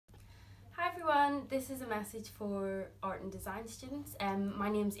everyone, this is a message for art and design students. My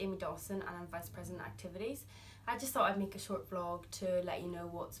name's Amy Dawson and I'm Vice President Activities. I just thought I'd make a short vlog to let you know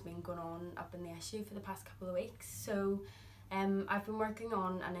what's been going on up in the SU for the past couple of weeks. So I've been working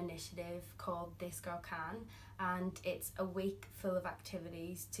on an initiative called This Girl Can, and it's a week full of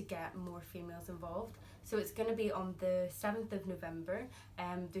activities to get more females involved. So it's going to be on the 7th of November.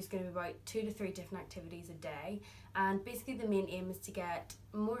 There's going to be about 2 to 3 different activities a day, and basically the main aim is to get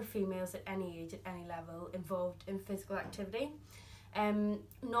more females at any age, at any level, involved in physical activity.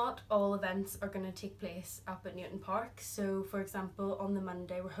 Not all events are going to take place up at Newton Park. So for example, on the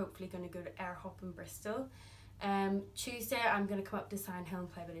Monday we're hopefully going to go to Air Hop in Bristol. Tuesday I'm going to come up to Sion Hill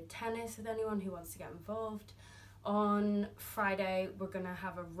and play a bit of tennis with anyone who wants to get involved. On Friday we're going to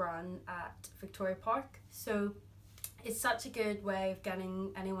have a run at Victoria Park. So it's such a good way of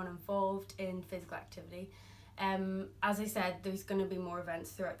getting anyone involved in physical activity. As I said, there's going to be more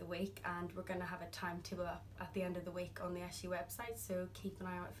events throughout the week, and we're going to have a timetable up at the end of the week on the SU website, so keep an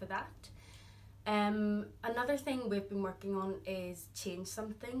eye out for that. Another thing we've been working on is Change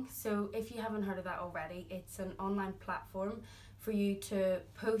Something. So if you haven't heard of that already, it's an online platform for you to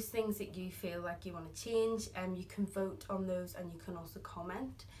post things that you feel like you want to change, and you can vote on those and you can also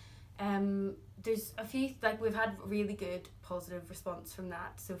comment. There's a few, we've had really good positive response from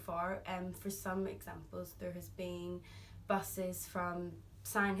that so far. For some examples, there has been buses from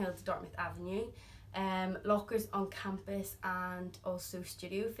Sion Hill to Dartmouth Avenue, lockers on campus, and also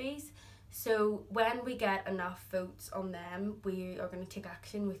studio fees. So when we get enough votes on them, we are going to take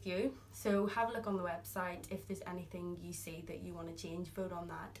action with you. So have a look on the website. If there's anything you see that you want to change, vote on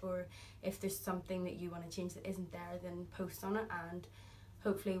that. Or if there's something that you want to change that isn't there, then post on it, and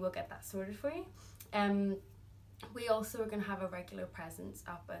hopefully we'll get that sorted for you. We also are going to have a regular presence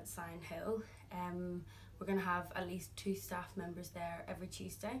up at Sion Hill. We're going to have at least 2 staff members there every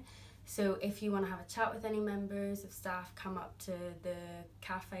Tuesday. So if you want to have a chat with any members of staff, come up to the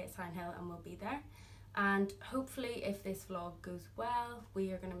cafe at Sion Hill and we'll be there. And hopefully, if this vlog goes well,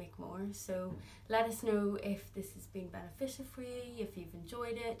 we are going to make more. So let us know if this has been beneficial for you, if you've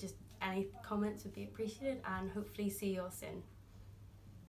enjoyed it. Just any comments would be appreciated, and hopefully see you all soon.